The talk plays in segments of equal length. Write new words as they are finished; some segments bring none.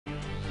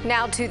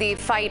Now to the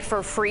fight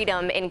for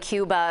freedom in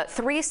Cuba.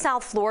 3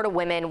 South Florida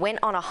women went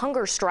on a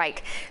hunger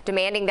strike,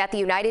 demanding that the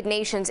United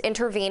Nations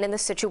intervene in the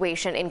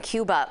situation in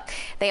Cuba.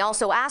 They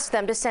also asked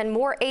them to send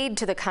more aid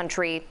to the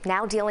country,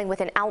 now dealing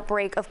with an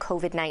outbreak of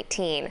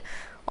COVID-19.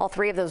 All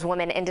 3 of those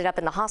women ended up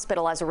in the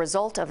hospital as a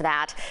result of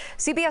that.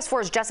 CBS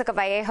 4's Jessica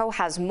Vallejo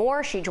has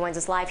more. She joins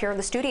us live here in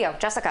the studio.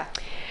 Jessica.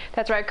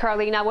 That's right,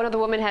 Carly. Now, one of the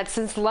women had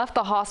since left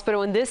the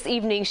hospital, and this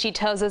evening she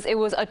tells us it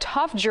was a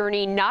tough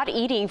journey, not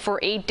eating for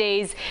 8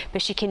 days,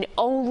 but she can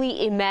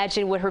only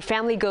imagine what her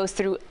family goes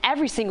through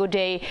every single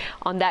day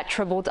on that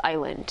troubled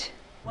island.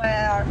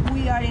 Where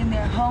we are in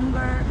the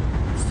hunger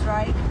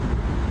strike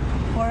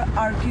for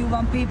our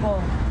Cuban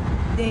people.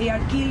 They are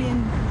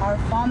killing our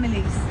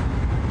families.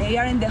 They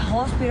are in the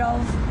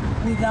hospitals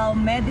without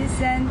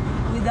medicine,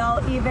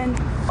 without even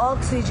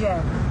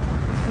oxygen.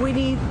 We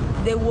need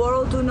the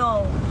world to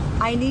know.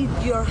 I need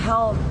your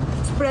help.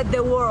 Spread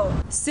the word.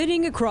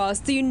 Sitting across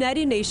the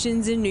United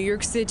Nations in New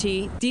York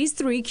City, these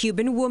 3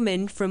 Cuban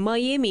women from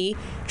Miami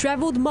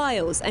traveled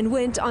miles and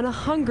went on a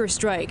hunger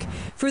strike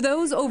for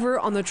those over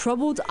on the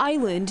troubled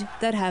island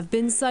that have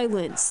been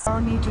silenced.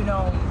 I need to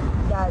know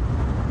that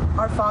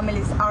our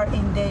families are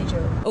in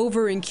danger.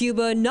 Over in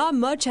Cuba, not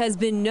much has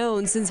been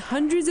known since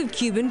hundreds of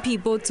Cuban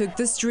people took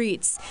the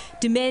streets,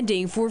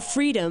 demanding for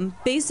freedom,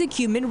 basic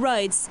human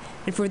rights,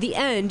 and for the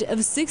end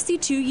of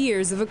 62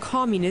 years of a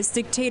communist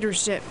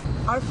dictatorship.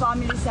 Our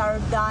families are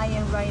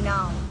dying right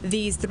now.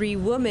 These 3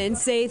 women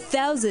say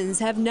thousands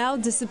have now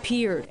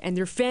disappeared and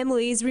their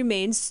families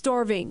remain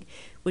starving,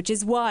 which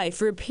is why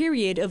for a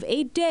period of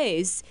 8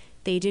 days,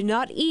 they did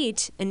not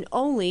eat and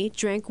only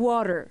drank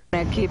water.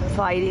 I keep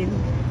fighting.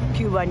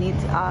 Cuba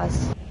needs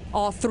us.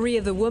 All 3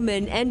 of the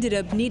women ended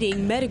up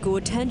needing medical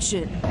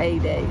attention.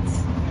 8 days,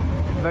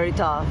 very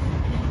tough.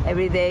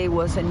 Every day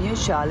was a new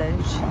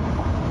challenge.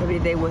 Every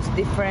day was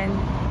different,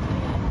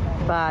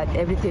 but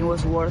everything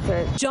was worth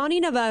it. Johnny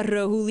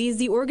Navarro, who leads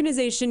the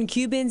organization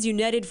Cubans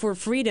United for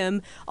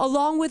Freedom,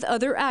 along with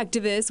other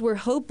activists, were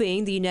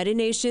hoping the United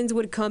Nations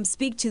would come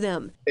speak to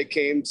them. It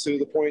came to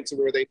the point to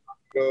where they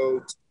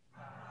go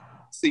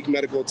seek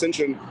medical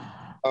attention.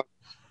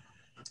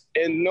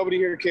 And nobody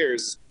here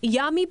cares.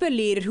 Yami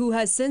Pelir, who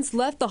has since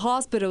left the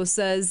hospital,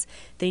 says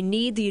they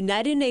need the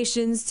United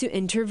Nations to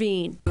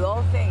intervene. We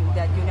all think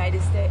that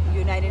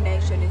United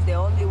Nations is the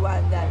only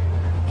one that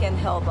can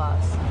help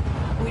us.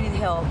 We need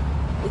help.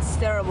 It's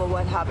terrible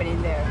what's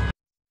happening there.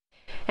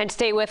 And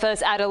stay with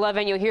us at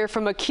 11. You'll hear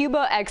from a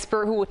Cuba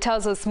expert who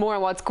tells us more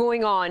on what's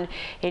going on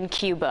in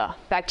Cuba.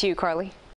 Back to you, Carly.